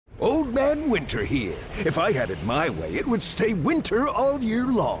Old Man Winter here. If I had it my way, it would stay winter all year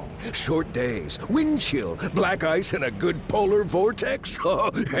long. Short days, wind chill, black ice, and a good polar vortex.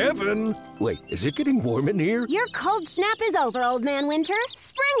 Oh, heaven! Wait, is it getting warm in here? Your cold snap is over, Old Man Winter.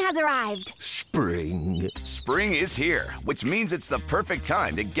 Spring has arrived. Spring. Spring is here, which means it's the perfect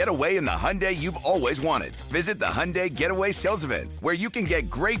time to get away in the Hyundai you've always wanted. Visit the Hyundai Getaway Sales Event, where you can get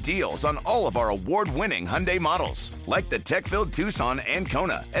great deals on all of our award-winning Hyundai models, like the tech-filled Tucson and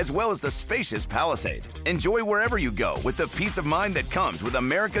Kona, as well as the spacious Palisade. Enjoy wherever you go with the peace of mind that comes with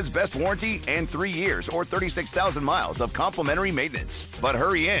America's best warranty and 3 years or 36,000 miles of complimentary maintenance. But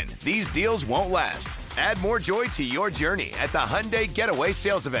hurry in, these deals won't last. Add more joy to your journey at the Hyundai Getaway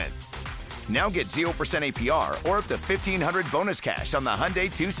Sales Event. Now get 0% APR or up to $1,500 bonus cash on the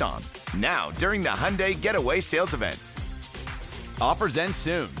Hyundai Tucson. Now, during the Hyundai Getaway Sales Event. Offers end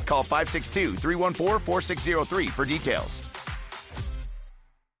soon. Call 562-314-4603 for details.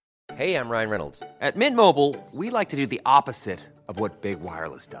 Hey, I'm Ryan Reynolds. At Mint Mobile, we like to do the opposite of what Big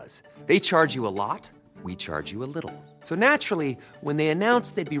Wireless does. They charge you a lot, we charge you a little. So naturally, when they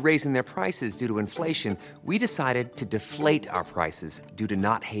announced they'd be raising their prices due to inflation, we decided to deflate our prices due to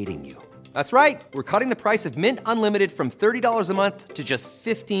not hating you. That's right. We're cutting the price of Mint Unlimited from $30 a month to just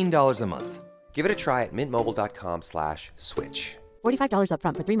 $15 a month. Give it a try at mintmobile.com/switch. $45 up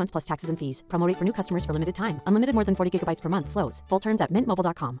front for 3 months plus taxes and fees. Promo rate for new customers for limited time. Unlimited more than 40 gigabytes per month. Slows full terms at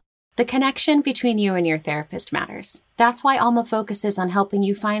mintmobile.com. The connection between you and your therapist matters. That's why Alma focuses on helping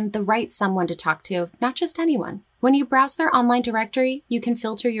you find the right someone to talk to, not just anyone. When you browse their online directory, you can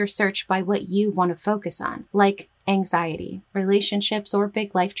filter your search by what you want to focus on, like anxiety, relationships, or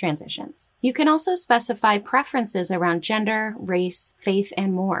big life transitions. You can also specify preferences around gender, race, faith,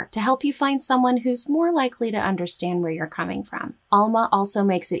 and more to help you find someone who's more likely to understand where you're coming from. Alma also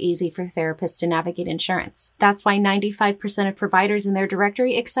makes it easy for therapists to navigate insurance. That's why 95% of providers in their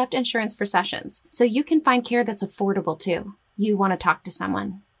directory accept insurance for sessions, so you can find care that's affordable too. You want to talk to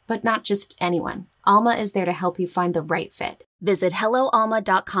someone, but not just anyone. Alma is there to help you find the right fit. Visit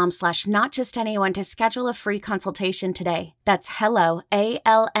helloalma.com/notjustanyone to schedule a free consultation today. That's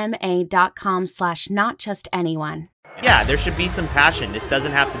helloalma.com/notjustanyone. Yeah, there should be some passion. This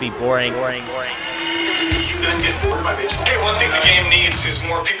doesn't have to be boring. You guys get bored by baseball. Okay, one thing the game needs is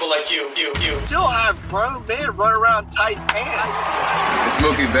more people like you. Still have grown men run around tight pants. It's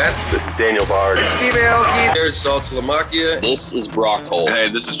Mookie Betts. This is Daniel Bard. It's Steve Aoki. There's Sal Talamacchia. This is Brock Holt. Hey,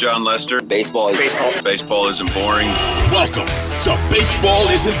 this is John Lester. Baseball isn't boring. Welcome to Baseball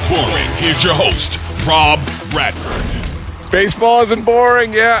Isn't Boring. Here's your host, Rob Bradford. Baseball isn't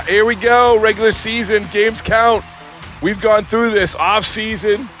boring. Yeah, here we go. Regular season, games count. We've gone through this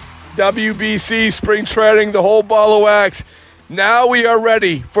off-season, WBC, spring training, the whole ball of wax. Now we are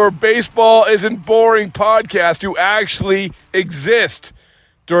ready for Baseball Isn't Boring podcast to actually exist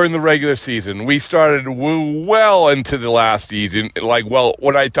during the regular season. We started well into the last season.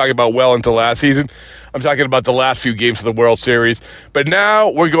 When I talk about well into last season, I'm talking about the last few games of the World Series. But now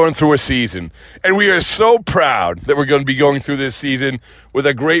we're going through a season. And we are so proud that we're going to be going through this season with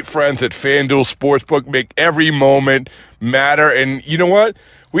our great friends at FanDuel Sportsbook. Make every moment matter. And you know what?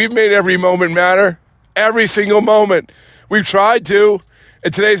 We've made every moment matter. Every single moment. We've tried to.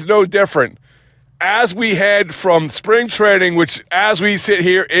 And today's no different. As we head from spring training, which as we sit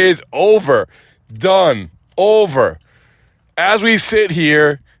here is over, done, over. As we sit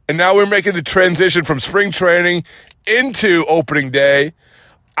here, and now we're making the transition from spring training into opening day,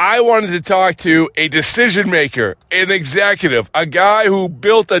 I wanted to talk to a decision maker, an executive, a guy who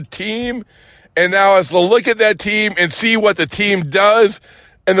built a team and now has to look at that team and see what the team does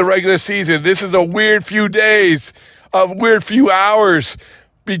in the regular season. This is a weird few days, a weird few hours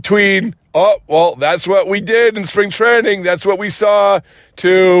between, that's what we did in spring training. That's what we saw,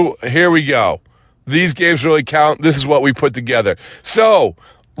 to here we go. These games really count. This is what we put together. So,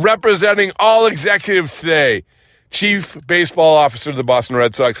 representing all executives today, Chief Baseball Officer of the Boston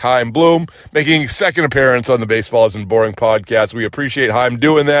Red Sox, Chaim Bloom, making his second appearance on the Baseball Isn't Boring podcast. We appreciate Chaim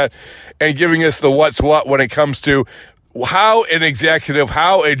doing that and giving us the what's what when it comes to how an executive,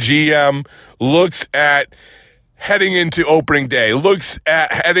 how a GM looks at heading into opening day, looks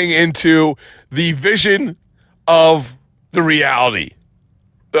at heading into the vision of the reality.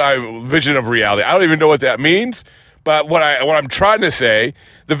 Vision of reality. I don't even know what that means, but what I'm trying to say,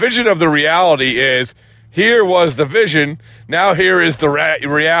 the vision of the reality is, here was the vision, now here is the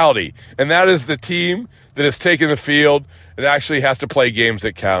reality. And that is the team that has taken the field and actually has to play games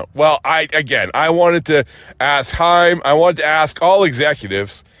that count. Well, I wanted to ask Chaim, I wanted to ask all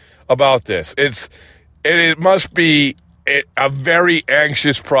executives about this. It must be a very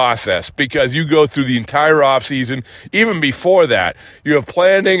anxious process because you go through the entire offseason. Even before that, you're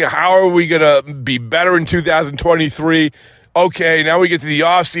planning, how are we going to be better in 2023? Okay, now we get to the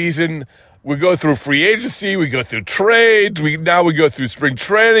offseason. We go through free agency. We go through trades. Now we go through spring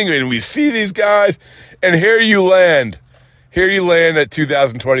training, and we see these guys. And here you land. Here you land at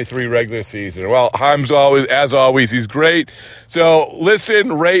 2023 regular season. Well, Chaim's as always, he's great. So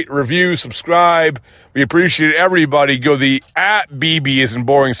listen, rate, review, subscribe. We appreciate everybody. Go the @BB isn't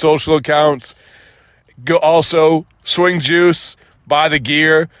boring social accounts. Go also swing juice, buy the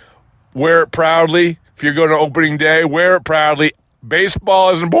gear, wear it proudly. If you're going to opening day, wear it proudly. Baseball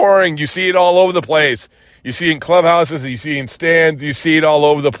isn't boring. You see it all over the place. You see it in clubhouses, you see it in stands, you see it all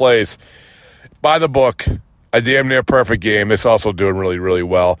over the place. Buy the book. A Damn Near Perfect Game. It's also doing really, really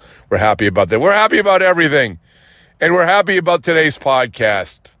well. We're happy about that. We're happy about everything. And we're happy about today's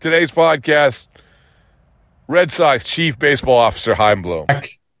podcast. Today's podcast, Red Sox Chief Baseball Officer Chaim Bloom.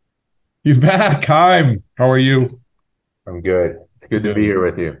 He's back. Chaim, how are you? I'm good. It's good to be here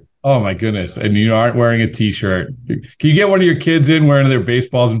with you. Oh, my goodness. And you aren't wearing a T-shirt. Can you get one of your kids in wearing their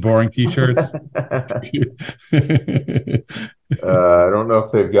baseballs and boring T-shirts? I don't know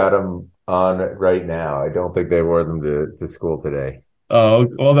if they've got them on right now. I don't think they wore them to school today. Oh,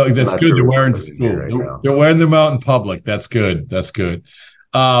 well, that's good. They're wearing to school. They're wearing them out in public. That's good. That's good.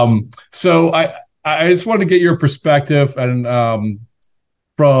 So I just want to get your perspective, and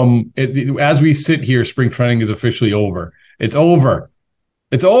from it, as we sit here, spring training is officially over. It's over.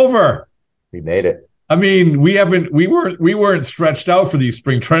 It's over. We made it. I mean, we weren't stretched out for these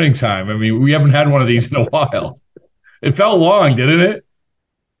spring training time. I mean, we haven't had one of these in a while. It felt long, didn't it?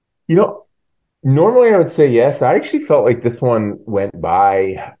 You know, normally I would say yes. I actually felt like this one went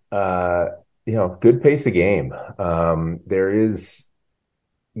by, good pace of game. There is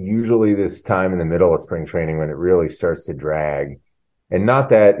usually this time in the middle of spring training when it really starts to drag. And not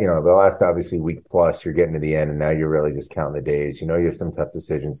that, the last obviously week plus, you're getting to the end and now you're really just counting the days. You have some tough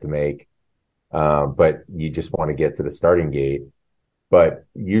decisions to make, but you just want to get to the starting gate. But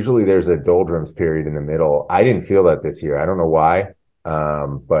usually there's a doldrums period in the middle. I didn't feel that this year. I don't know why.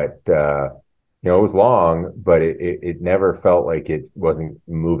 But it was long, but it never felt like it wasn't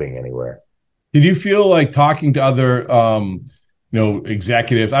moving anywhere. Did you feel like talking to other,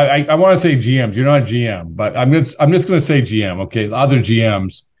 executives? I want to say GMs. You're not a GM, but I'm just going to say GM. Okay, other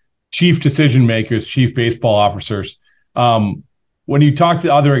GMs, chief decision makers, chief baseball officers. When you talk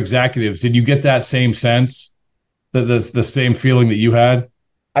to other executives, did you get that same sense, that the same feeling that you had?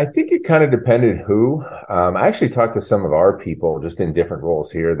 I think it kind of depended who. I actually talked to some of our people just in different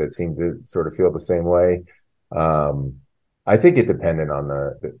roles here that seemed to sort of feel the same way. I think it depended on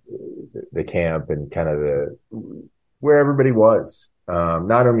the camp and kind of where everybody was.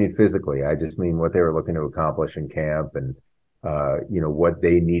 Not only physically, I just mean what they were looking to accomplish in camp and what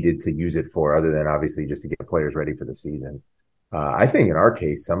they needed to use it for, other than obviously just to get players ready for the season. I think in our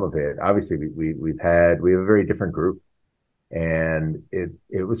case, some of it, obviously we have a very different group. And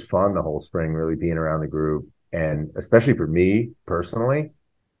it was fun the whole spring, really being around the group. And especially for me personally,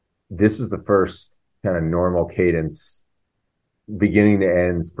 this is the first kind of normal cadence, beginning to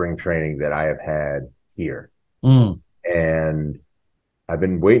end spring training that I have had here. And I've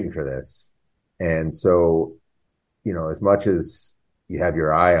been waiting for this. And so, as much as you have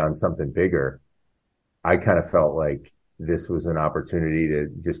your eye on something bigger, I kind of felt like this was an opportunity to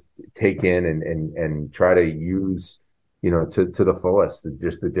just take in and try to use to the fullest,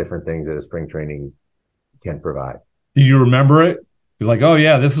 just the different things that a spring training can provide. Do you remember it? You're like, oh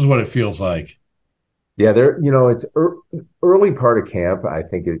yeah, this is what it feels like. Yeah, it's early part of camp. I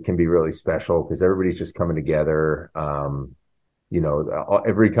think it can be really special because everybody's just coming together.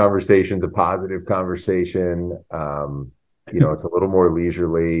 Every conversation's a positive conversation. It's a little more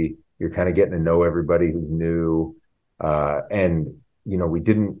leisurely. You're kind of getting to know everybody who's new. We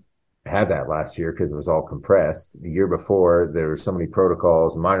didn't have that last year because it was all compressed. The year before, there were so many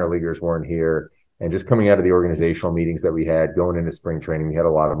protocols. Minor leaguers weren't here. And just coming out of the organizational meetings that we had going into spring training, we had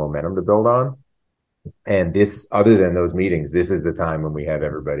a lot of momentum to build on. And this, other than those meetings, this is the time when we have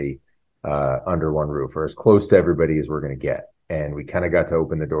everybody under one roof, or as close to everybody as we're going to get. And we kind of got to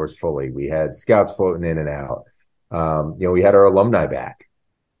open the doors fully. We had scouts floating in and out. We had our alumni back,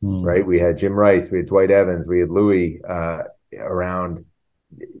 right? We had Jim Rice, we had Dwight Evans, we had Louis around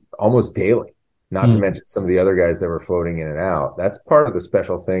almost daily, not to mention some of the other guys that were floating in and out. That's part of the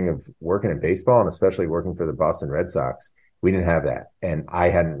special thing of working in baseball, and especially working for the Boston Red Sox. We didn't have that, and I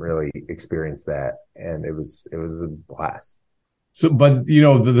hadn't really experienced that, and it was a blast. So, but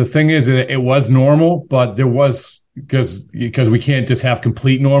the thing is, it was normal, but there was, because we can't just have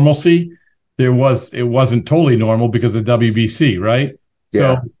complete normalcy. it wasn't totally normal because of WBC, right?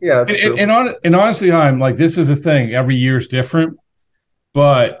 So yeah, that's true. And honestly, I'm like, this is a thing. Every year is different,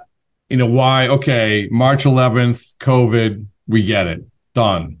 but why? Okay, March 11th, COVID, we get it,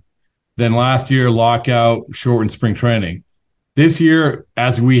 done. Then last year, lockout, shortened spring training. This year,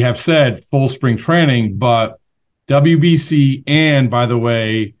 as we have said, full spring training, but WBC, and by the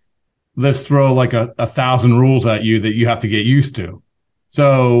way, let's throw like a 1,000 rules at you that you have to get used to.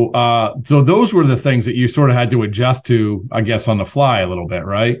 So those were the things that you sort of had to adjust to, I guess, on the fly a little bit,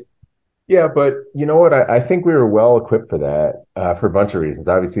 right? Yeah, but you know what? I think we were well equipped for that for a bunch of reasons.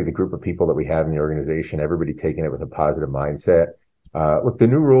 Obviously, the group of people that we have in the organization, everybody taking it with a positive mindset. Look, the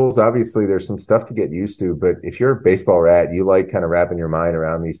new rules, obviously, there's some stuff to get used to, but if you're a baseball rat, you like kind of wrapping your mind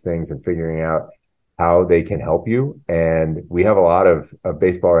around these things and figuring out how they can help you. And we have a lot of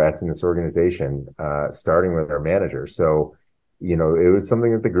baseball rats in this organization, starting with our manager. So, it was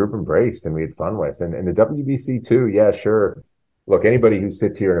something that the group embraced and we had fun with. And the WBC too, yeah, sure. Look, anybody who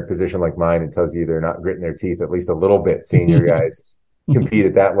sits here in a position like mine and tells you they're not gritting their teeth at least a little bit, seeing your guys compete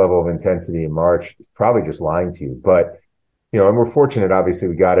at that level of intensity in March, is probably just lying to you. But, and we're fortunate, obviously,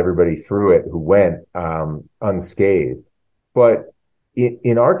 we got everybody through it who went unscathed. But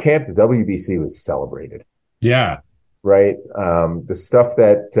in our camp, the WBC was celebrated. Yeah. Right. The stuff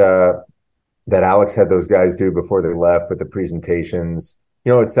that Alex had those guys do before they left with the presentations,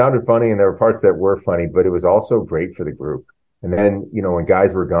 it sounded funny and there were parts that were funny, but it was also great for the group. And then, when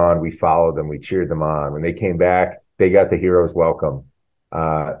guys were gone, we followed them, we cheered them on. When they came back, they got the hero's welcome.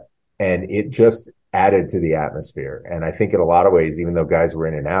 And it just added to the atmosphere. And I think in a lot of ways, even though guys were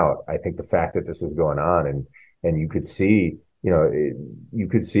in and out, I think the fact that this was going on and you could see, you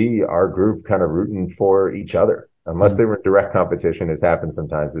could see our group kind of rooting for each other, unless they were in direct competition, as happens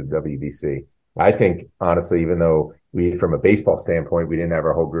sometimes at the WBC. I think, honestly, even though from a baseball standpoint, we didn't have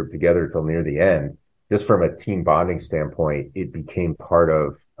our whole group together until near the end, just from a team bonding standpoint, it became part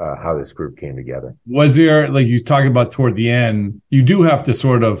of how this group came together. Was there, like you talking about toward the end, you do have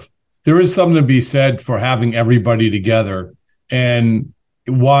to there is something to be said for having everybody together, and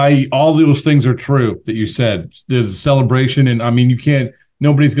why all those things are true that you said. There's a celebration, and I mean,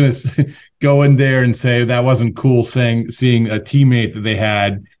 nobody's going to go in there and say that wasn't cool, seeing a teammate that they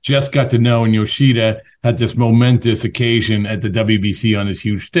had just got to know in Yoshida had this momentous occasion at the WBC on this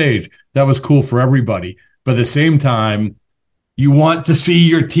huge stage. That was cool for everybody. But at the same time, you want to see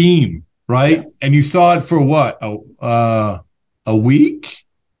your team, right? Yeah. And you saw it for what? A week?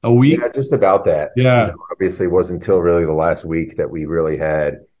 A week? Yeah, just about that. Yeah. Obviously, it wasn't until really the last week that we really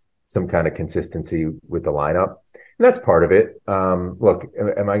had some kind of consistency with the lineup. And that's part of it. Look,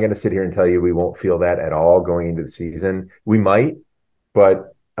 am I going to sit here and tell you we won't feel that at all going into the season? We might,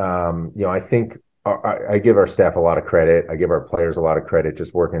 but I think I give our staff a lot of credit. I give our players a lot of credit,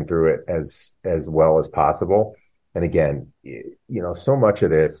 just working through it as well as possible. And again, so much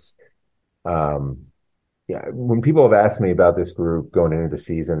of this, when people have asked me about this group going into the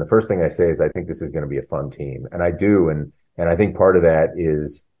season, the first thing I say is I think this is going to be a fun team, and I do. And I think part of that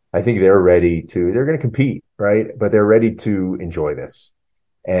is I think they're going to compete, right? But they're ready to enjoy this.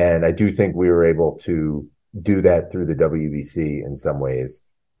 And I do think we were able to do that through the WBC in some ways.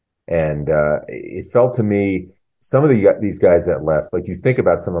 And it felt to me, some of these guys that left, like you think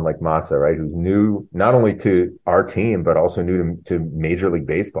about someone like Massa, right, who's new not only to our team, but also new to Major League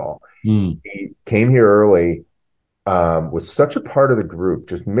Baseball. He came here early, was such a part of the group,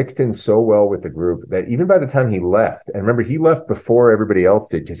 just mixed in so well with the group that even by the time he left, and remember, he left before everybody else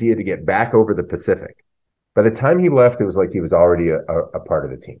did because he had to get back over the Pacific. By the time he left, it was like he was already a part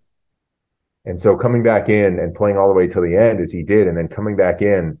of the team. And so coming back in and playing all the way till the end as he did, and then coming back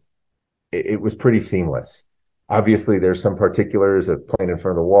in, it was pretty seamless. Obviously, there's some particulars of playing in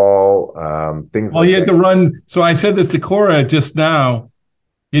front of the wall, things like that. He had to run. So I said this to Cora just now.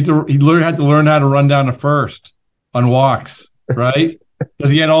 He had to learn how to run down to first on walks, right?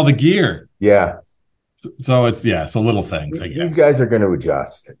 Because he had all the gear. Yeah. So it's little things, I guess. These guys are going to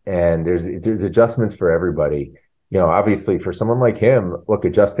adjust, and there's adjustments for everybody. Obviously for someone like him, look,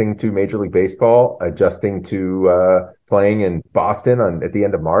 adjusting to Major League Baseball, adjusting to playing in Boston at the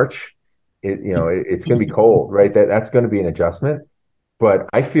end of March, it's going to be cold, right? That's going to be an adjustment. But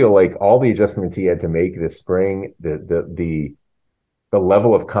I feel like all the adjustments he had to make this spring, the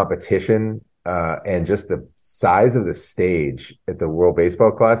level of competition, and just the size of the stage at the World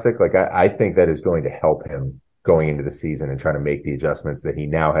Baseball Classic, like I think that is going to help him going into the season and trying to make the adjustments that he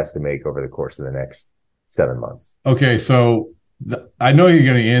now has to make over the course of the next 7 months. Okay, so I know you're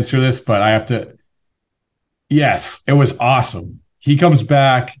going to answer this, but I have to. Yes, it was awesome. He comes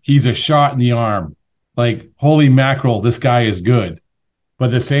back. He's a shot in the arm. Like, holy mackerel, this guy is good. But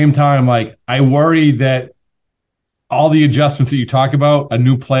at the same time, like, I worry that all the adjustments that you talk about, a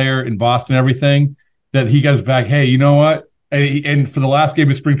new player in Boston, everything, that he goes back, hey, you know what? And for the last game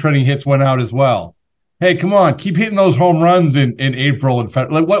of spring training, hits went out as well. Hey, come on, keep hitting those home runs in April and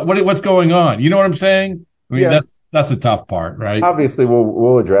February. Like, what's going on? You know what I'm saying? I mean, that's the tough part, right? Obviously,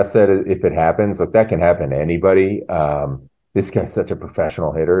 we'll address that if it happens. Look, that can happen to anybody. This guy's such a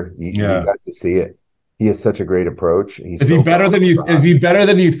professional hitter. You got to see it. He has such a great approach. Is he better than you? Is he better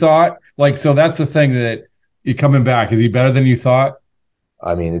than you thought? Like, so that's the thing that you're coming back. Is he better than you thought?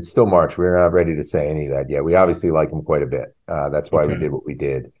 I mean, it's still March. We're not ready to say any of that yet. We obviously like him quite a bit. That's why we did what we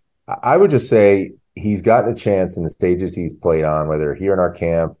did. I would just say he's gotten a chance in the stages he's played on, whether here in our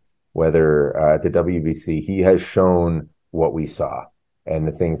camp, whether at the WBC. He has shown what we saw and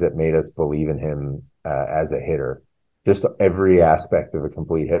the things that made us believe in him as a hitter, just every aspect of a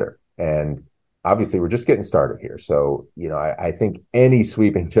complete hitter. And obviously, we're just getting started here. So, I think any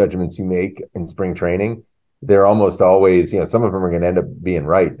sweeping judgments you make in spring training, they're almost always, some of them are going to end up being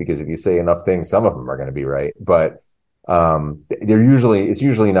right, because if you say enough things, some of them are going to be right. But it's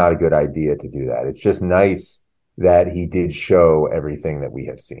usually not a good idea to do that. It's just nice that he did show everything that we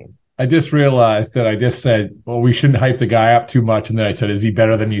have seen. I just realized that I just said, well, we shouldn't hype the guy up too much. And then I said, is he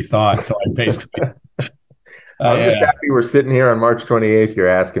better than you thought? So I basically... I'm just happy we're sitting here on March 28th. You're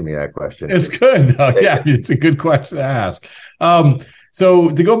asking me that question. It's good, though. Yeah, it's a good question to ask. So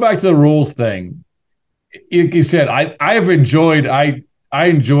to go back to the rules thing, like you said, I enjoyed,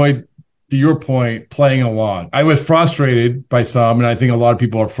 to your point, playing along. I was frustrated by some, and I think a lot of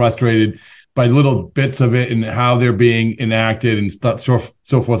people are frustrated by little bits of it and how they're being enacted and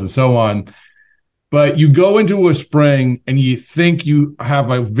so forth and so on. But you go into a spring and you think you have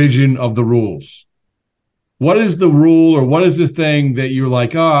a vision of the rules. What is the rule, or what is the thing that you're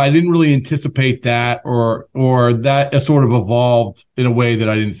like, I didn't really anticipate that, or that sort of evolved in a way that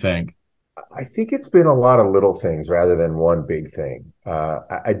I didn't think? I think it's been a lot of little things rather than one big thing.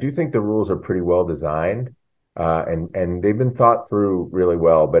 I do think the rules are pretty well designed, and they've been thought through really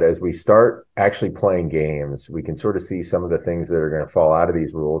well. But as we start actually playing games, we can sort of see some of the things that are going to fall out of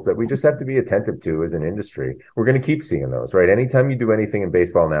these rules that we just have to be attentive to as an industry. We're going to keep seeing those, right? Anytime you do anything in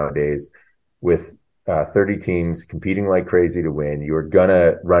baseball nowadays with 30 teams competing like crazy to win, you're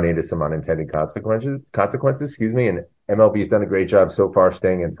gonna run into some unintended consequences, and MLB's done a great job so far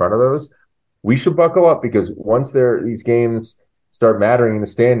staying in front of those. We should buckle up, because once these games start mattering in the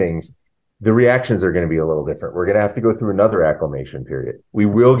standings, the reactions are going to be a little different. We're going to have to go through another acclimation period. We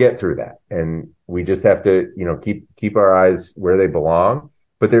will get through that, and we just have to, keep our eyes where they belong.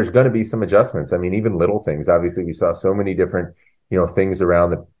 But there's going to be some adjustments. I mean, even little things. Obviously, we saw so many different, things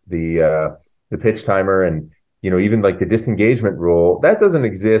around the pitch timer, and even like the disengagement rule that doesn't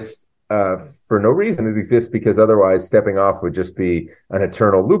exist for no reason. It exists because otherwise stepping off would just be an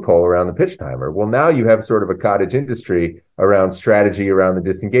eternal loophole around the pitch timer. Well, now you have sort of a cottage industry around strategy around the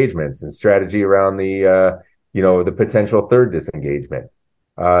disengagements and strategy around the the potential third disengagement.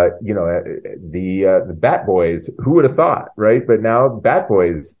 The bat boys, who would have thought, right? But now bat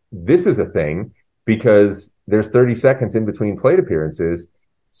boys, this is a thing because there's 30 seconds in between plate appearances.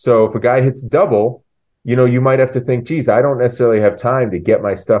 So if a guy hits double, you might have to think, geez, I don't necessarily have time to get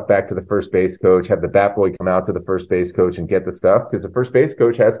my stuff back to the first base coach, have the bat boy come out to the first base coach and get the stuff, because the first base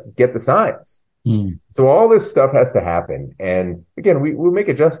coach has to get the signs. So all this stuff has to happen. And again, we'll make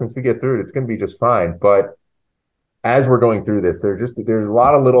adjustments. We get through it. It's going to be just fine. But as we're going through this, there's a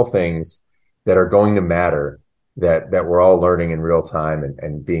lot of little things that are going to matter that we're all learning in real time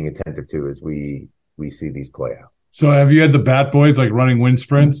and being attentive to as we see these play out. So have you had the bat boys like running wind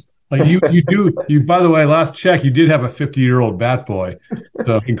sprints? Like you by the way, last check, you did have a 50-year-old bat boy,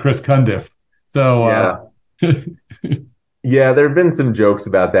 in Chris Cundiff. So yeah, there have been some jokes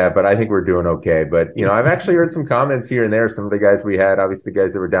about that, but I think we're doing okay. But I've actually heard some comments here and there. Some of the guys we had, obviously the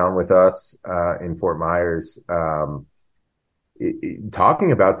guys that were down with us in Fort Myers,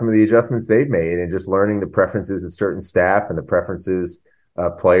 talking about some of the adjustments they've made and just learning the preferences of certain staff and the preferences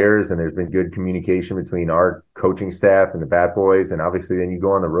players. And there's been good communication between our coaching staff and the bat boys. And obviously then you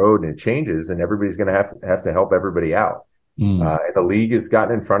go on the road and it changes, and everybody's going to have to help everybody out. And the league has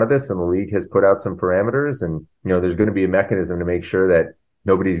gotten in front of this, and the league has put out some parameters, and there's going to be a mechanism to make sure that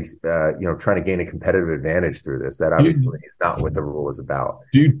nobody's trying to gain a competitive advantage through this. That obviously is not what the rule is about.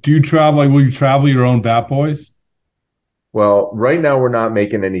 Do you travel? Will you travel your own bat boys? Well, right now we're not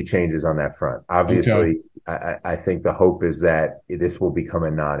making any changes on that front. Obviously, I think the hope is that this will become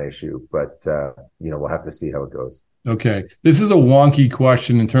a non-issue, but we'll have to see how it goes. Okay, this is a wonky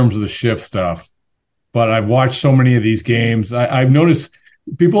question in terms of the shift stuff, but I've watched so many of these games. I've noticed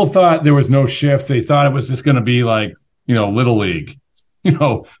people thought there was no shifts. They thought it was just going to be like Little League,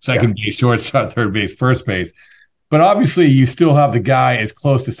 second base, shortstop, third base, first base. But obviously, you still have the guy as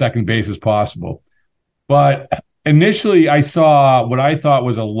close to second base as possible. But initially, I saw what I thought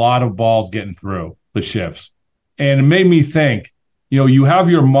was a lot of balls getting through the shifts. And it made me think, you have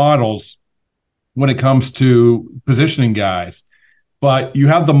your models when it comes to positioning guys, but you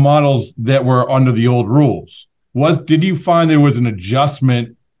have the models that were under the old rules. Did you find there was an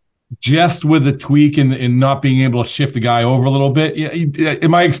adjustment just with a tweak in not being able to shift the guy over a little bit?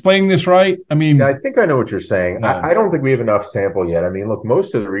 Am I explaining this right? I mean, I think I know what you're saying. I don't think we have enough sample yet. I mean, look,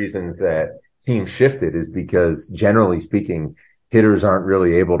 most of the reasons that teams shifted is because, generally speaking, hitters aren't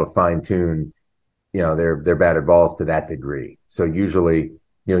really able to fine tune, their batted balls to that degree. So usually,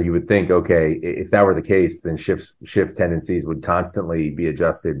 you would think, okay, if that were the case, then shift tendencies would constantly be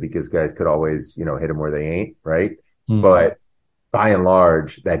adjusted because guys could always, hit them where they ain't, right? Mm-hmm. But by and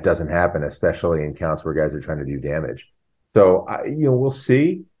large, that doesn't happen, especially in counts where guys are trying to do damage. So, we'll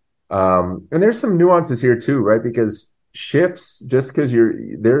see. And there's some nuances here too, right? Because shifts, just because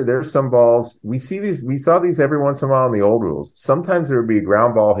there's some balls, we saw these every once in a while in the old rules. Sometimes there would be a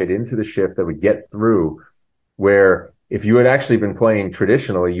ground ball hit into the shift that would get through, where if you had actually been playing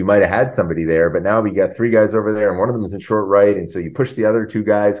traditionally, you might have had somebody there, but now we got three guys over there and one of them is in short right. And so you push the other two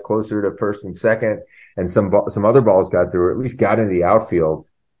guys closer to first and second, and some other balls got through, or at least got into the outfield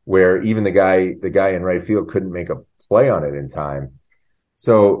where even the guy in right field couldn't make a play on it in time.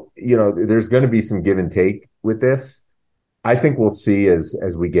 So, there's going to be some give and take with this. I think we'll see as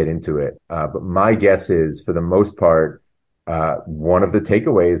we get into it. But my guess is, for the most part, one of the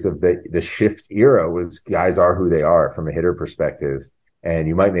takeaways of the shift era was guys are who they are from a hitter perspective. And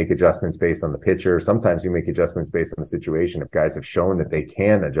you might make adjustments based on the pitcher. Sometimes you make adjustments based on the situation if guys have shown that they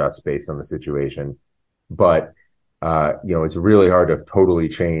can adjust based on the situation. But, it's really hard to totally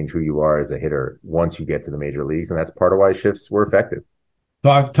change who you are as a hitter once you get to the major leagues. And that's part of why shifts were effective.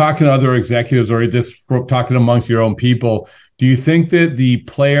 Talking to other executives or just talking amongst your own people, do you think that the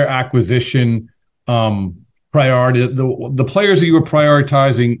player acquisition priority, the players that you were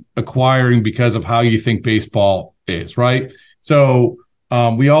prioritizing acquiring because of how you think baseball is, right? So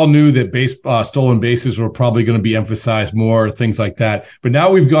we all knew that stolen bases were probably going to be emphasized more, things like that. But now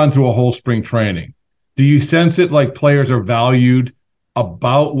we've gone through a whole spring training. Do you sense it like players are valued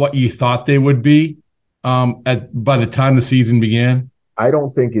about what you thought they would be by the time the season began? I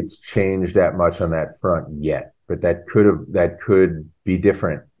don't think it's changed that much on that front yet, but that could be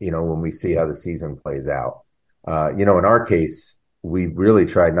different, when we see how the season plays out. In our case, we really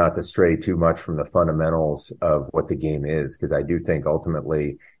tried not to stray too much from the fundamentals of what the game is, because I do think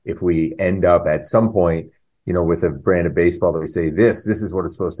ultimately, if we end up at some point, with a brand of baseball that we say this is what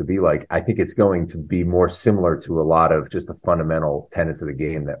it's supposed to be like, I think it's going to be more similar to a lot of just the fundamental tenets of the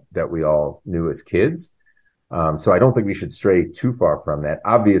game that we all knew as kids. So I don't think we should stray too far from that.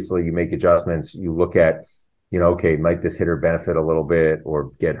 Obviously, you make adjustments. You look at, okay, might this hitter benefit a little bit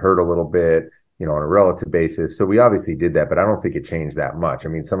or get hurt a little bit, on a relative basis. So we obviously did that, but I don't think it changed that much. I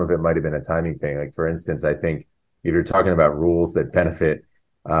mean, some of it might have been a timing thing. Like, for instance, I think if you're talking about rules that benefit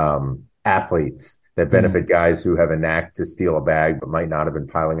athletes, that benefit guys who have a knack to steal a bag but might not have been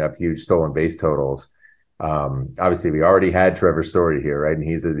piling up huge stolen base totals. Obviously, we already had Trevor Story here, right? And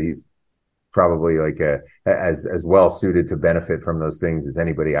he's probably like as well suited to benefit from those things as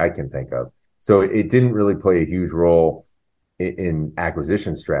anybody I can think of. So it didn't really play a huge role in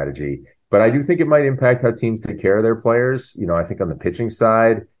acquisition strategy, but I do think it might impact how teams take care of their players. I think on the pitching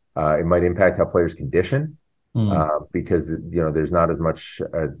side, it might impact how players condition because there's not as much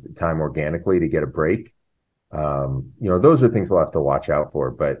time organically to get a break. Those are things we'll have to watch out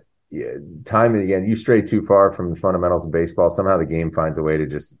for. But time and again, you stray too far from the fundamentals of baseball, somehow the game finds a way to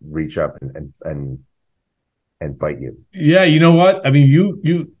just reach up and bite you. Yeah, you know what? I mean,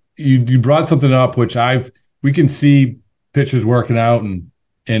 you brought something up which we can see pitchers working out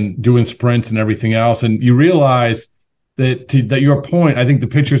and doing sprints and everything else, and you realize that your point, I think the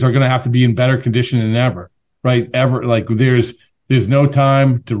pitchers are going to have to be in better condition than ever, right? Like there's no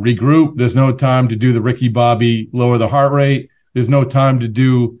time to regroup. There's no time to do the Ricky Bobby lower the heart rate. There's no time to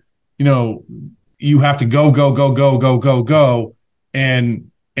do. You have to go,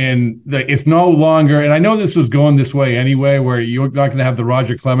 and it's no longer. And I know this was going this way anyway, where you're not going to have the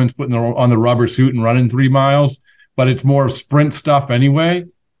Roger Clemens putting on the rubber suit and running 3 miles, but it's more sprint stuff anyway.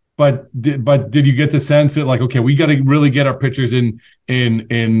 But did you get the sense that like, okay, we got to really get our pitchers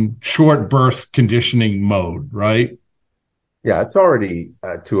in short burst conditioning mode, right? Yeah, it's already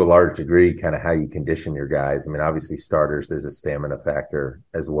to a large degree kind of how you condition your guys. I mean, obviously starters, there's a stamina factor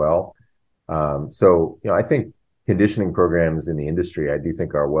as well. So, I think conditioning programs in the industry, I do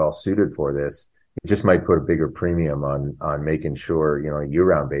think are well suited for this. it just might put a bigger premium on making sure, you know, on a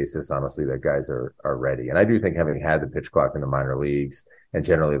year-round basis, honestly, that guys are ready. And I do think having had the pitch clock in the minor leagues and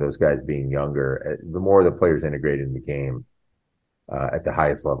generally those guys being younger, the more the players integrated in the game at the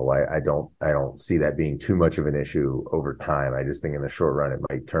highest level, I don't see that being too much of an issue over time. I just think in the short run, it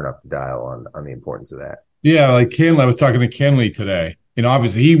might turn up the dial on the importance of that. Yeah, like Kenley, I was talking to Kenley today. You know,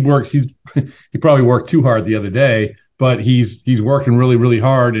 obviously he probably worked too hard the other day, but he's working really, really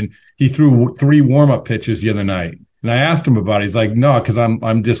hard. And he threw 3 warm-up pitches the other night. And I asked him about it. He's like, no, because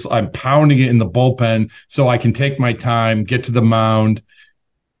I'm pounding it in the bullpen so I can take my time, get to the mound,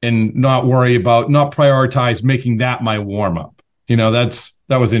 and not prioritize making that my warm-up. You know, that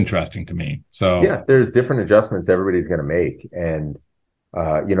was interesting to me. So yeah, there's different adjustments everybody's going to make. And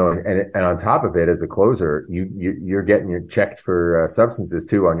you know, and on top of it, as a closer, you're getting your checked for substances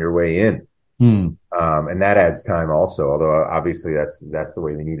too on your way in, and that adds time also. Although obviously that's the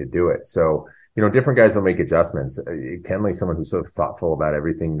way we need to do it. So you know, different guys will make adjustments. Kenley's someone who's so thoughtful about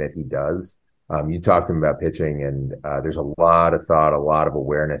everything that he does. You talked to him about pitching, and there's a lot of thought, a lot of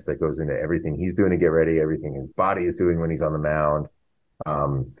awareness that goes into everything he's doing to get ready, everything his body is doing when he's on the mound.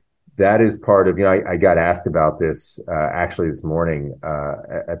 That is part of, you know, I got asked about this actually this morning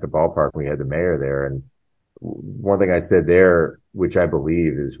at the ballpark when we had the mayor there. And one thing I said there, which I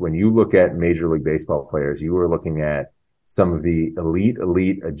believe, is when you look at Major League Baseball players, you are looking at some of the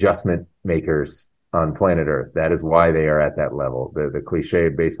elite adjustment makers on planet Earth. That is why they are at that level. The cliche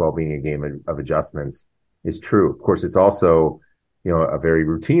of baseball being a game of adjustments is true. Of course, it's also, you know, a very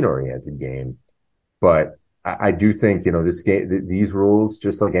routine oriented game, but I do think, you know, this game, these rules,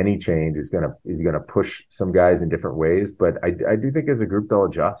 just like any change, is gonna push some guys in different ways. But I do think as a group they'll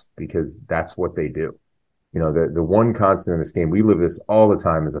adjust because that's what they do. You know, the one constant in this game, we live this all the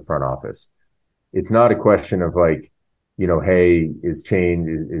time as a front office. It's not a question of like, you know, hey, is change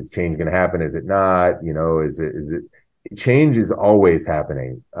going to happen? Is it not? You know, is it? Change is always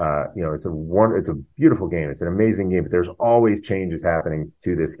happening. You know, it's a beautiful game. It's an amazing game, but there's always changes happening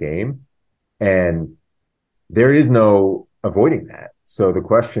to this game, and there is no avoiding that. So the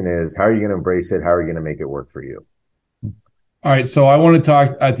question is, how are you going to embrace it? How are you going to make it work for you? All right. So I want to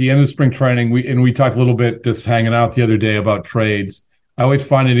talk at the end of spring training. We talked a little bit just hanging out the other day about trades. I always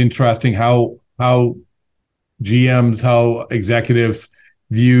find it interesting how GMs, how executives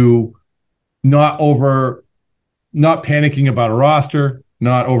view not panicking about a roster,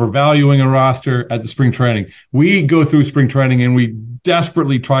 not overvaluing a roster at the spring training. We go through spring training and we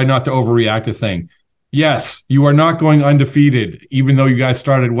desperately try not to overreact to things. Yes, you are not going undefeated, even though you guys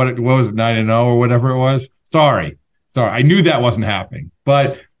started, what was it, 9-0 or whatever it was? Sorry. I knew that wasn't happening.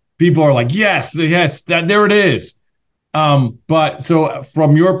 But people are like, yes, that there it is. But so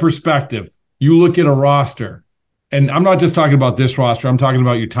from your perspective, you look at a roster, and I'm not just talking about this roster, I'm talking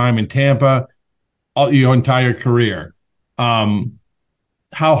about your time in Tampa, your entire career.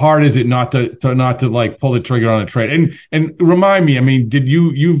 How hard is it not to like pull the trigger on a trade? And remind me, I mean,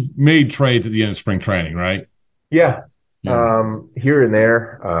 you've made trades at the end of spring training, right? Yeah. Here and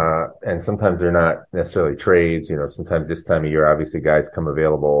there. And sometimes they're not necessarily trades. You know, sometimes this time of year, obviously guys come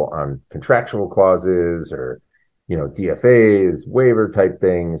available on contractual clauses or, you know, DFAs, waiver type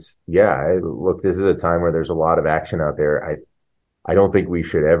things. Yeah. Look, this is a time where there's a lot of action out there. I don't think we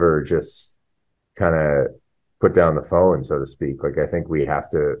should ever just kind of put down the phone, so to speak. Like, I think we have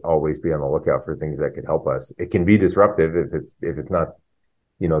to always be on the lookout for things that could help us. It can be disruptive if it's not,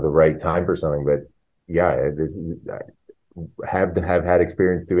 you know, the right time for something. But yeah, I have had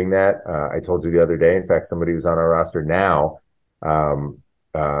experience doing that. I told you the other day, in fact, somebody who's on our roster now,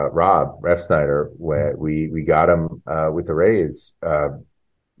 Rob Refsnyder, we got him with the Rays,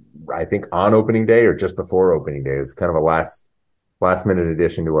 I think on opening day or just before opening day. It's kind of a last minute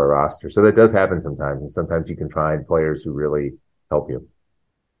addition to our roster. So that does happen sometimes. And sometimes you can find players who really help you.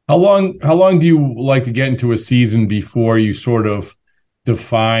 How long do you like to get into a season before you sort of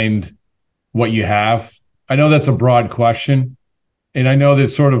defined what you have? I know that's a broad question. And I know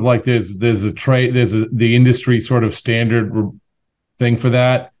there's sort of like there's the industry sort of standard thing for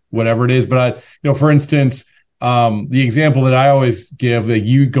that, whatever it is. But for instance, the example that I always give, that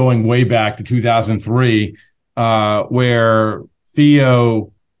you going way back to 2003, where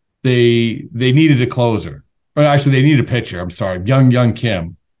Theo, they needed a closer, or actually they needed a pitcher. I'm sorry, young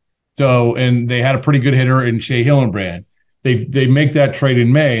Kim. So, and they had a pretty good hitter in Shea Hillenbrand. They make that trade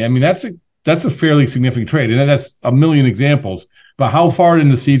in May. I mean, that's a fairly significant trade, and that's a million examples. But how far in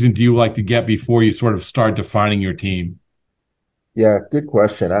the season do you like to get before you sort of start defining your team? Yeah, good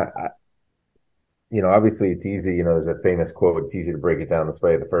question. I obviously it's easy. There's a famous quote: "It's easy to break it down this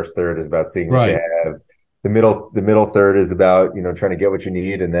way. The first third is about seeing what you have. the middle third is about, trying to get what you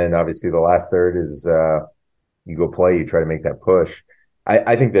need. And then obviously the last third is, you go play, you try to make that push.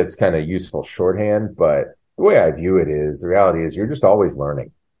 I think that's kind of useful shorthand, but the way I view it is the reality is you're just always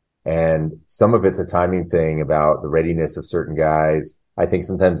learning. And some of it's a timing thing about the readiness of certain guys. I think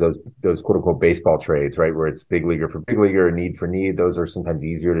sometimes those quote unquote baseball trades, right, where it's big leaguer for big leaguer, need for need, those are sometimes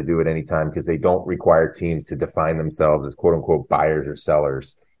easier to do at any time because they don't require teams to define themselves as quote unquote buyers or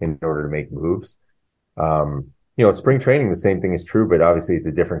sellers in order to make moves. Spring training, the same thing is true, but obviously it's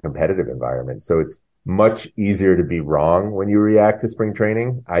a different competitive environment. So it's much easier to be wrong when you react to spring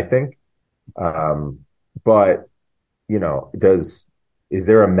training, I think. But, is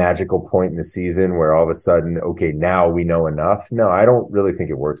there a magical point in the season where all of a sudden, okay, now we know enough? No, I don't really think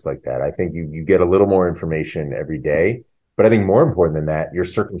it works like that. I think you get a little more information every day, but I think more important than that, your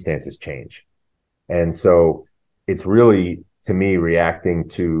circumstances change. And so it's really, to me, reacting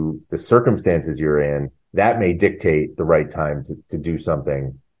to the circumstances you're in, that may dictate the right time to do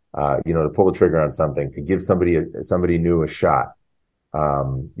something, to pull the trigger on something, to give somebody new a shot.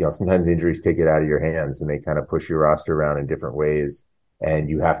 Sometimes injuries take it out of your hands and they kind of push your roster around in different ways.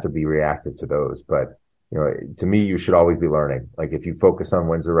 And you have to be reactive to those. But, to me, you should always be learning. Like if you focus on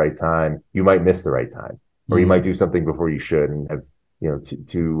when's the right time, you might miss the right time, or you might do something before you should and have,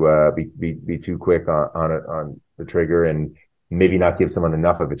 be too quick on the trigger and maybe not give someone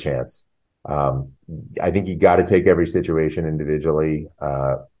enough of a chance. I think you got to take every situation individually,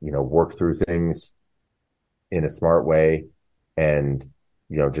 work through things in a smart way and,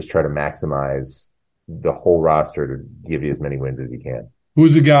 just try to maximize the whole roster to give you as many wins as you can.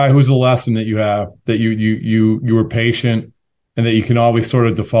 Who's a lesson that you have that you were patient and that you can always sort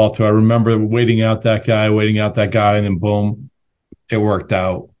of default to? I remember waiting out that guy, and then boom, it worked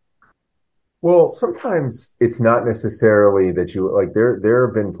out. Well, sometimes it's not necessarily that you like there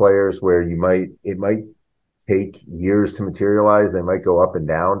have been players where it might take years to materialize. They might go up and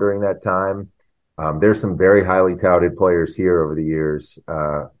down during that time. There's some very highly touted players here over the years.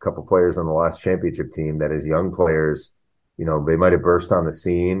 A couple players on the last championship team that as young players, they might have burst on the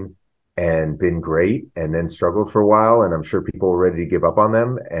scene and been great and then struggled for a while. And I'm sure people were ready to give up on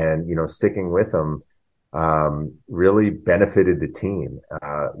them and, sticking with them, really benefited the team.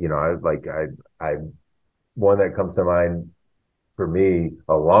 One that comes to mind for me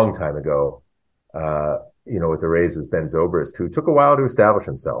a long time ago, with the Rays was Ben Zobrist, who took a while to establish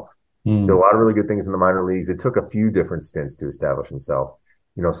himself. Did a lot of really good things in the minor leagues. It took a few different stints to establish himself.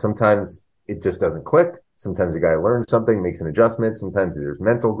 Sometimes it just doesn't click. Sometimes the guy learns something, makes an adjustment. Sometimes there's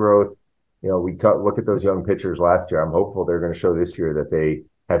mental growth. Look at those young pitchers last year. I'm hopeful they're going to show this year that they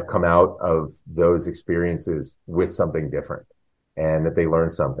have come out of those experiences with something different and that they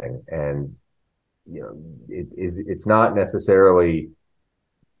learned something. And, it's not necessarily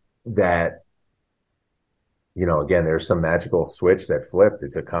that, again, there's some magical switch that flipped.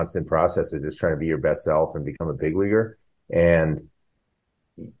 It's a constant process of just trying to be your best self and become a big leaguer. And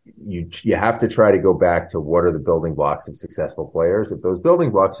you have to try to go back to what are the building blocks of successful players. If those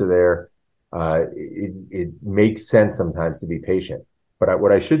building blocks are there, it makes sense sometimes to be patient. But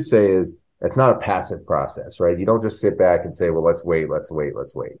what I should say is that's not a passive process, right? You don't just sit back and say, well, let's wait.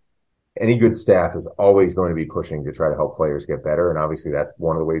 Any good staff is always going to be pushing to try to help players get better. And obviously that's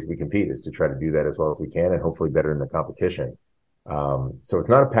one of the ways we compete is to try to do that as well as we can and hopefully better in the competition. So it's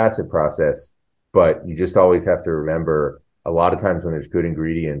not a passive process, but you just always have to remember a lot of times when there's good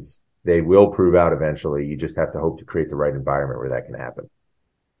ingredients, they will prove out eventually. You just have to hope to create the right environment where that can happen.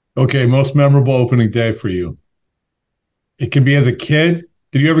 Okay, most memorable opening day for you. It can be as a kid.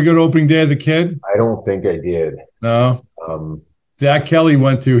 Did you ever go to opening day as a kid? I don't think I did. No. Zach Kelly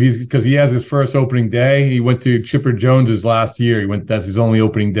went to because he has his first opening day. He went to Chipper Jones's last year. That's his only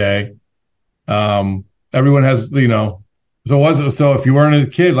opening day. Everyone has, So if you weren't a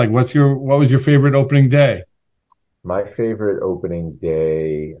kid, like what was your favorite opening day? My favorite opening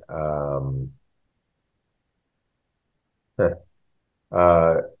day.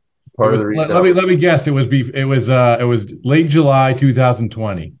 Let me guess. It was late July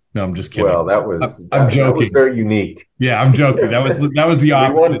 2020. No, I'm just kidding. Well, I'm joking. That was very unique. Yeah, I'm joking. That was the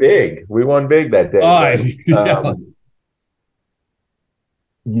opposite. We won big that day. Yeah.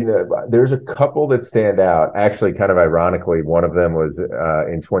 There's a couple that stand out. Actually, kind of ironically, one of them was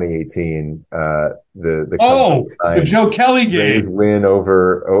in 2018. The Joe Kelly game. Rays win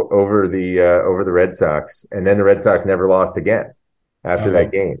over the Red Sox, and then the Red Sox never lost again after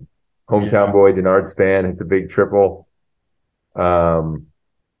that game. Hometown boy Denard Span hits a big triple.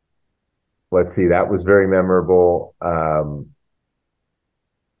 Let's see, that was very memorable.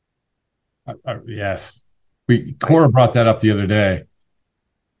 Yes, Cora brought that up the other day.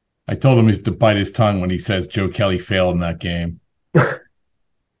 I told him to bite his tongue when he says Joe Kelly failed in that game. I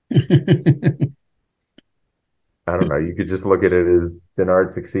don't know. You could just look at it as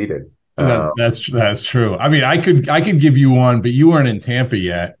Denard succeeded. That's true. I mean, I could give you one, but you weren't in Tampa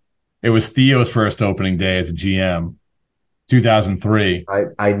yet. It was Theo's first opening day as a GM, 2003.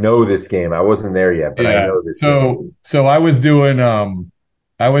 I know this game. I wasn't there yet, but I know this game. So I was doing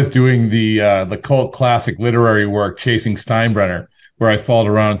the cult classic literary work Chasing Steinbrenner, where I followed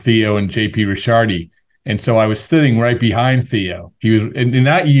around Theo and JP Ricciardi. And so I was sitting right behind Theo. He was in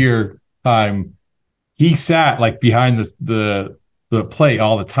that year time, he sat like behind the plate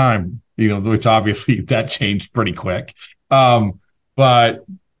all the time, which obviously that changed pretty quick. But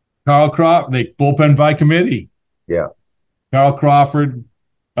Carl Crawford, bullpen by committee. Yeah. Carl Crawford,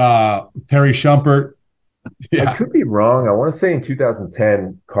 Terry Shumpert. Yeah. I could be wrong. I want to say in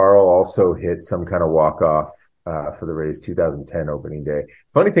 2010, Carl also hit some kind of walk-off for the Rays 2010 opening day.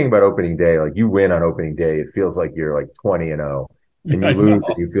 Funny thing about opening day, like you win on opening day, it feels like you're like 20-0. And you lose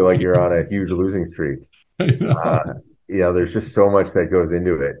and you feel like you're on a huge losing streak. There's just so much that goes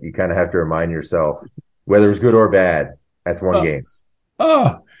into it. You kind of have to remind yourself, whether it's good or bad, that's one game.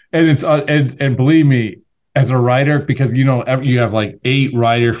 And it's and believe me, as a writer, because you have like 8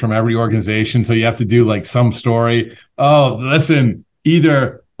 writers from every organization, so you have to do like some story. Oh, listen,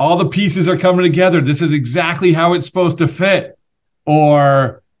 either all the pieces are coming together. This is exactly how it's supposed to fit,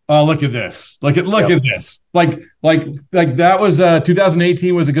 or oh, look at this. Look at this. Like that was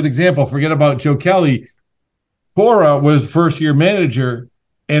 2018 was a good example. Forget about Joe Kelly. Cora was first year manager,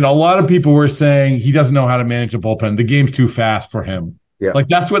 and a lot of people were saying he doesn't know how to manage a bullpen. The game's too fast for him. Yeah. Like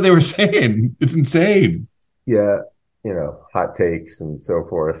that's what they were saying. It's insane. Yeah. Hot takes and so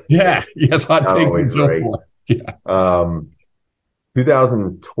forth. Yeah. Yes. Hot takes and so forth. Yeah.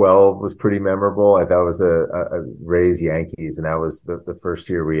 2012 was pretty memorable. I thought it was a Rays Yankees, and that was the first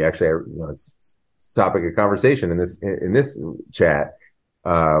year we actually, it's topic of conversation in this chat.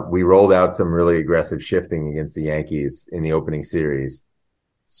 We rolled out some really aggressive shifting against the Yankees in the opening series,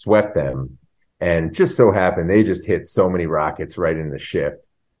 swept them, and just so happened they just hit so many rockets right in the shift.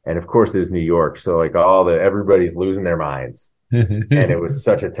 And of course, it's New York, so like everybody's losing their minds, and it was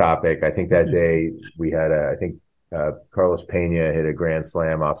such a topic. I think that day we had Carlos Pena hit a grand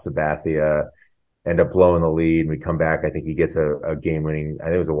slam off Sabathia, end up blowing the lead, and we come back. I think he gets a game-winning. I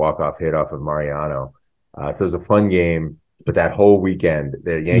think it was a walk-off hit off of Mariano. So it was a fun game. But that whole weekend,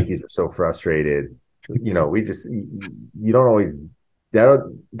 the Yankees were so frustrated. It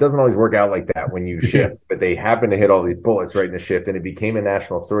doesn't always work out like that when you shift. But they happened to hit all these bullets right in the shift, and it became a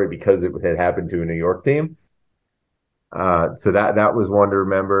national story because it had happened to a New York team. So that was one to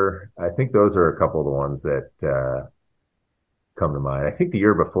remember. I think those are a couple of the ones that come to mind. I think the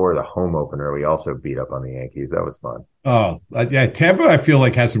year before the home opener, we also beat up on the Yankees. That was fun. Oh, yeah. Tampa, I feel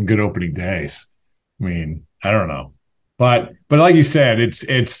like has some good opening days. I mean, I don't know. But like you said,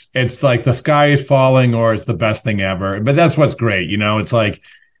 it's like the sky is falling or it's the best thing ever. But that's what's great. It's like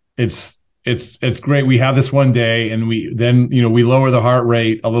it's great. We have this one day and we lower the heart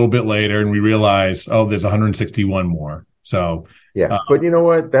rate a little bit later and we realize, oh, there's 161 more. So yeah. But you know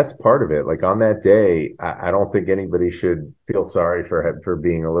what? That's part of it. Like on that day, I don't think anybody should feel sorry for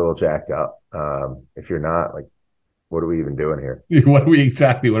being a little jacked up. If you're not, like, what are we even doing here? What do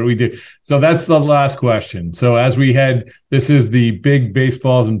we do? So that's the last question. So as we head, this is the big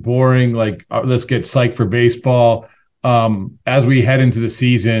baseballs and boring, like let's get psyched for baseball. As we head into the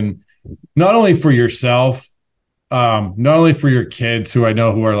season, not only for yourself, not only for your kids who I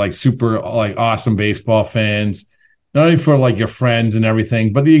know who are like super like awesome baseball fans, not only for like your friends and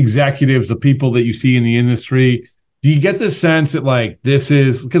everything, but the executives, the people that you see in the industry. Do you get the sense that like this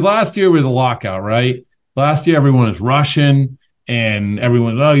is because last year was a lockout, right? Last year, everyone was rushing and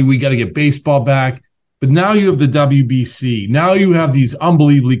everyone, we got to get baseball back. But now you have the WBC. Now you have these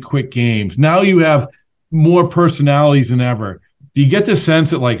unbelievably quick games. Now you have more personalities than ever. Do you get the sense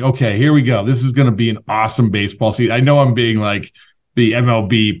that like, okay, here we go. This is going to be an awesome baseball season. I know I'm being like the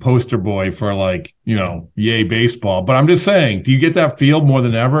MLB poster boy for like, yay baseball. But I'm just saying, do you get that feel more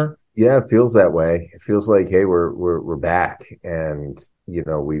than ever? Yeah, it feels that way. It feels like, hey, we're back. And,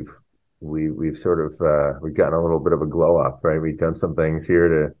 we've sort of we've gotten a little bit of a glow up, right? We've done some things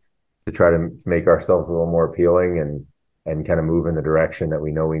here to try to make ourselves a little more appealing and kind of move in the direction that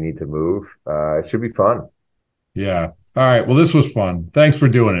we know we need to move. It should be fun. Yeah. All right. Well, this was fun. Thanks for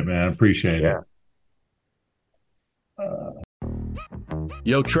doing it, man. I appreciate it. Yeah.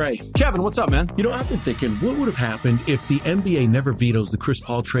 Yo, Trey. Kevin, what's up, man? You know, I've been thinking, what would have happened if the NBA never vetoes the Chris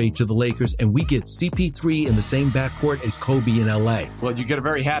Paul trade to the Lakers and we get CP3 in the same backcourt as Kobe in LA? Well, you get a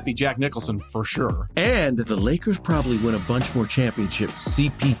very happy Jack Nicholson for sure. And the Lakers probably win a bunch more championships.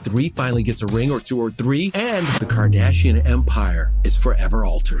 CP3 finally gets a ring or 2 or 3, and the Kardashian empire is forever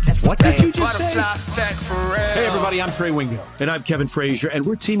altered. What did you just say? Hey, everybody, I'm Trey Wingo. And I'm Kevin Frazier, and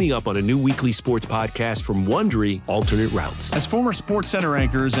we're teaming up on a new weekly sports podcast from Wondery, Alternate Routes. As former Sports Center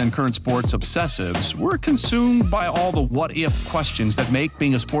anchors and current sports obsessives, we're consumed by all the what-if questions that make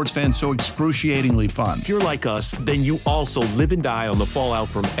being a sports fan so excruciatingly fun. If you're like us, then you also live and die on the fallout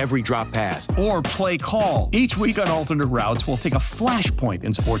from every drop pass. Or play call. Each week on Alternate Routes, we'll take a flashpoint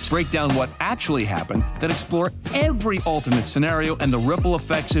in sports, break down what actually happened, then explore every alternate scenario and the ripple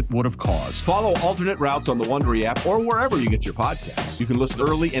effects it would have caused. Follow Alternate Routes on the Wondery app or wherever you get your podcasts. You can listen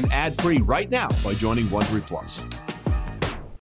early and ad-free right now by joining Wondery Plus.